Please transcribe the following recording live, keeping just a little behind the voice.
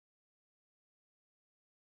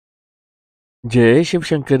जय शिव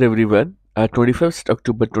शंकर एवरीवन। आज 21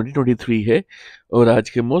 अक्टूबर 2023 है और आज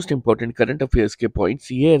के मोस्ट इंपॉर्टेंट करंट अफेयर्स के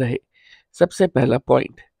पॉइंट्स ये रहे। सबसे पहला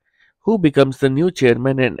point, who becomes the new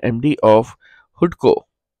chairman and MD of Hudco?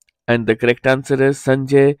 And the correct answer is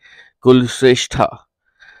Sanjay Kulshreshtha.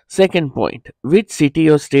 Second point, which city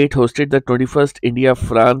or state hosted the 21st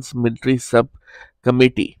India-France Military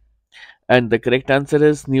Subcommittee? And the correct answer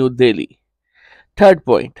is New Delhi. Third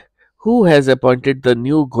point, who has appointed the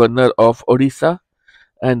new governor of Odisha?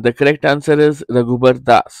 And the correct answer is Raghubar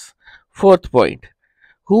Das. Fourth point,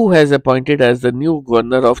 who has appointed as the new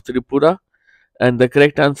governor of Tripura? And the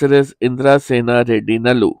correct answer is Indra Sena Reddy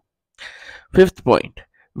Nalu. Fifth point,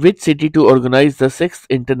 which city to organize the 6th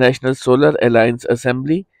International Solar Alliance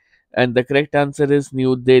Assembly? And the correct answer is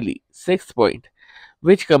New Delhi. Sixth point,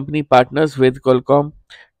 which company partners with Qualcomm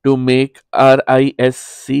to make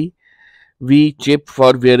RISC V chip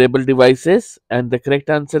for wearable devices? And the correct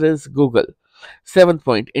answer is Google. Seventh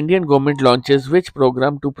point, Indian government launches which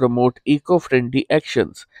program to promote eco-friendly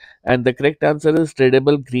actions? And the correct answer is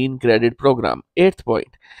Tradable Green Credit Program. Eighth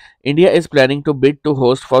point, India is planning to bid to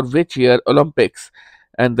host for which year Olympics?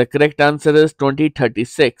 And the correct answer is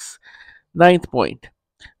 2036. Ninth point,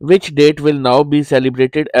 which date will now be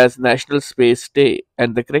celebrated as National Space Day?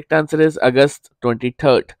 And the correct answer is August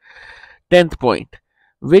 23rd. 10th point,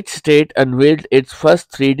 which state unveiled its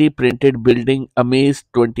first 3D printed building Amaze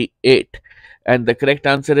 28? And the correct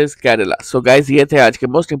answer is Kerala. So guys, ये थे आज के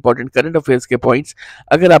most important current affairs के points.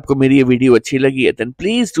 अगर आपको मेरी ये video अच्छी लगी है then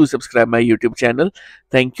please do subscribe my YouTube channel.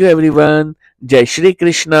 Thank you everyone. जय श्री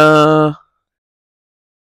कृष्णा।